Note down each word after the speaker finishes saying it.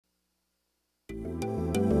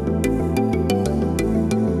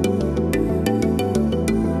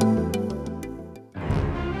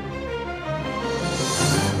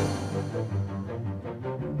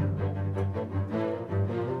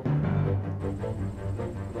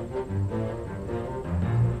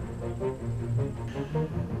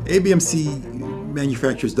ABMC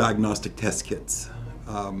manufactures diagnostic test kits.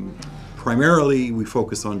 Primarily, we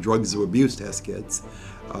focus on drugs of abuse test kits,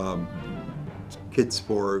 kits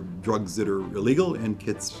for drugs that are illegal and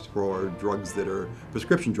kits for drugs that are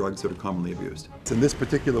prescription drugs that are commonly abused. So this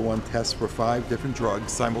particular one tests for 5 different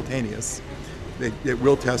drugs simultaneous. It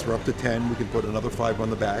will test for up to 10. We can put another 5 on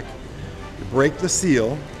the back. Break the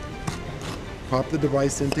seal, pop the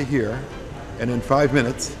device into here, and in 5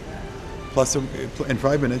 minutes, in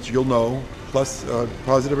 5 minutes, you'll know plus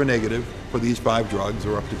positive or negative for these 5 drugs,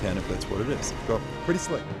 or up to 10 if that's what it is. So pretty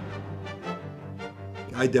slick.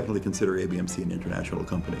 I definitely consider ABMC an international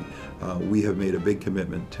company. We have made a big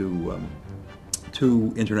commitment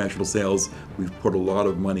to international sales. We've put a lot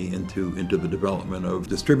of money into the development of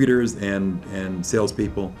distributors and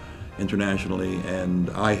salespeople internationally, and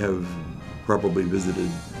I have probably visited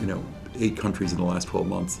 8 countries in the last 12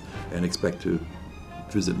 months and expect to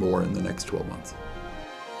visit more in the next 12 months.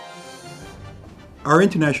 Our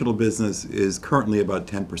international business is currently about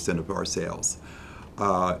 10% of our sales.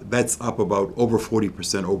 That's up about over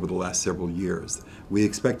 40% over the last several years. We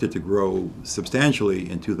expect it to grow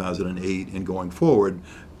substantially in 2008 and going forward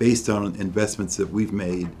based on investments that we've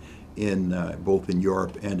made in both in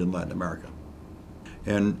Europe and in Latin America.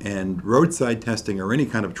 And roadside testing or any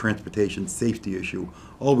kind of transportation safety issue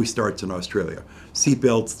always starts in Australia.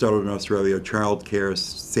 Seatbelts started in Australia, child care,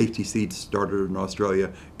 safety seats started in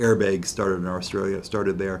Australia, airbags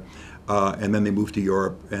started there, and then they moved to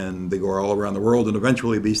Europe and they go all around the world, and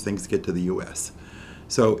eventually these things get to the US.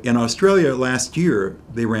 So in Australia last year,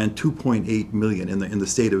 they ran 2.8 million, in the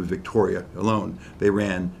state of Victoria alone, they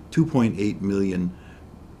ran 2.8 million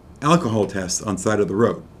alcohol tests on side of the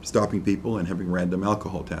road, stopping people and having random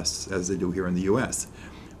alcohol tests as they do here in the US.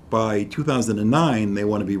 By 2009, they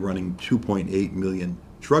want to be running 2.8 million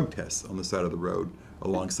drug tests on the side of the road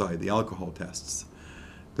alongside the alcohol tests.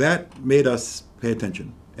 That made us pay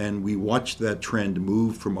attention, and we watched that trend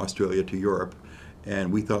move from Australia to Europe,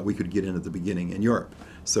 and we thought we could get in at the beginning in Europe.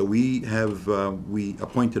 So we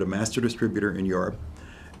appointed a master distributor in Europe,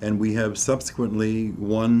 and we have subsequently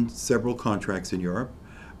won several contracts in Europe.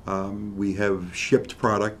 We have shipped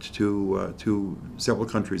product to several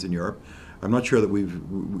countries in Europe. I'm not sure that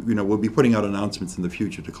we'll be putting out announcements in the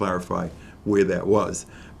future to clarify where that was,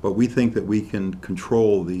 but we think that we can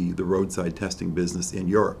control the roadside testing business in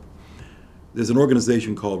Europe. There's an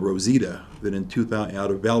organization called Rosita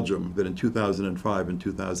out of Belgium that in 2005 and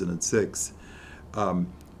 2006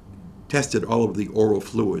 tested all of the oral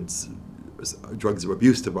fluids, drugs of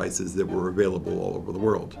abuse devices that were available all over the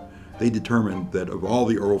world. They determined that of all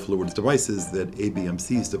the oral fluids devices, that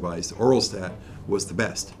ABMC's device, Oralstat, was the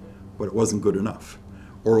best, but it wasn't good enough.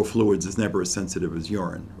 Oral fluids is never as sensitive as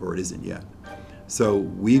urine, or it isn't yet. So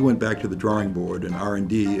we went back to the drawing board in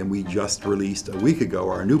R&D, and we just released a week ago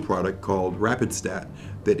our new product called RapidStat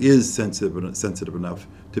that is sensitive enough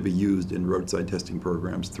to be used in roadside testing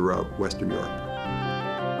programs throughout Western Europe.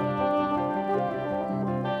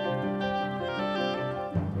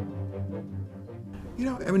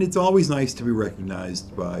 It's always nice to be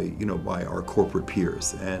recognized by our corporate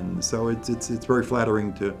peers, and so it's very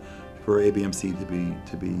flattering for ABMC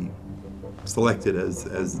to be selected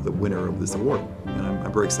as the winner of this award, and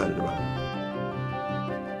I'm very excited about it.